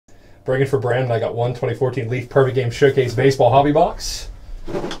Bringing for Brandon, I got one 2014 Leaf Perfect Game Showcase Baseball Hobby Box.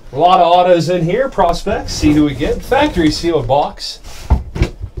 A lot of autos in here, prospects. See who we get. Factory sealed box.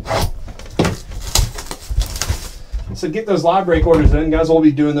 So get those live break orders in. Guys, we'll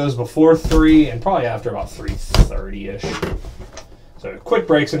be doing those before 3 and probably after about 3:30-ish. So quick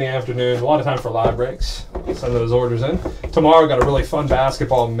breaks in the afternoon. A lot of time for live breaks. Send those orders in. Tomorrow, got a really fun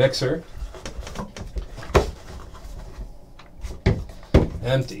basketball mixer.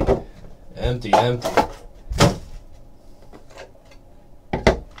 Empty. Empty, empty.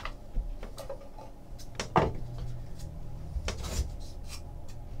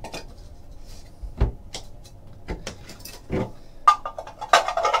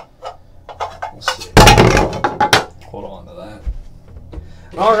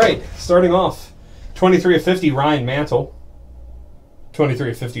 All right, starting off, 23 of 50 Ryan Mantle.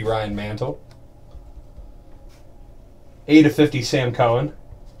 23 of 50 Ryan Mantle. 8 of 50 Sam Cohen.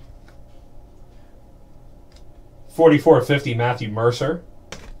 44 of 50 Matthew Mercer.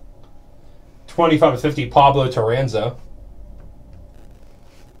 25 of 50 Pablo Toranzo.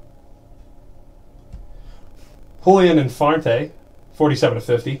 Julian Infante, 47 of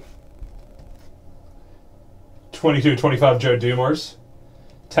 50. 22 of 25 Joe Dumars.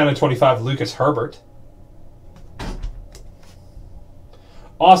 10 of 25 Lucas Herbert.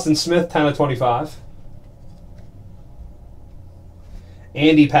 Austin Smith, 10 of 25.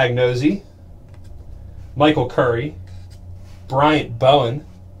 Andy Pagnozzi. Michael Curry. Bryant Bowen.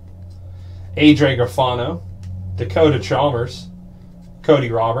 Adre Grafano. Dakota Chalmers. Cody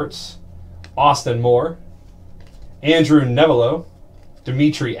Roberts. Austin Moore. Andrew Nevelo.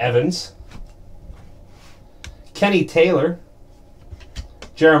 Dimitri Evans. Kenny Taylor.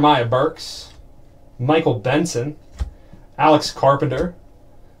 Jeremiah Burks, Michael Benson, Alex Carpenter,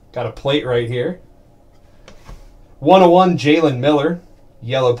 got a plate right here. 101 Jalen Miller,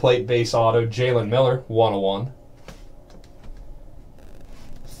 yellow plate base auto, Jalen Miller, 101.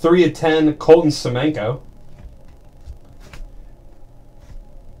 3 of 10 Colton Semenko.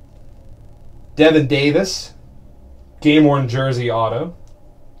 Devin Davis, game-worn jersey auto,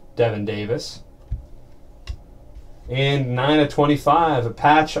 Devin Davis. And 9 of 25, a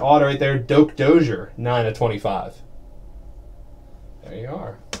patch auto right there, Doak Dozier, 9 of 25. There you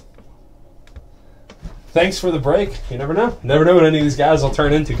are. Thanks for the break. You never know. Never know what any of these guys will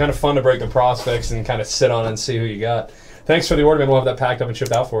turn into. Kind of fun to break the prospects and kind of sit on and see who you got. Thanks for the order, man. We'll have that packed up and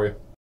shipped out for you.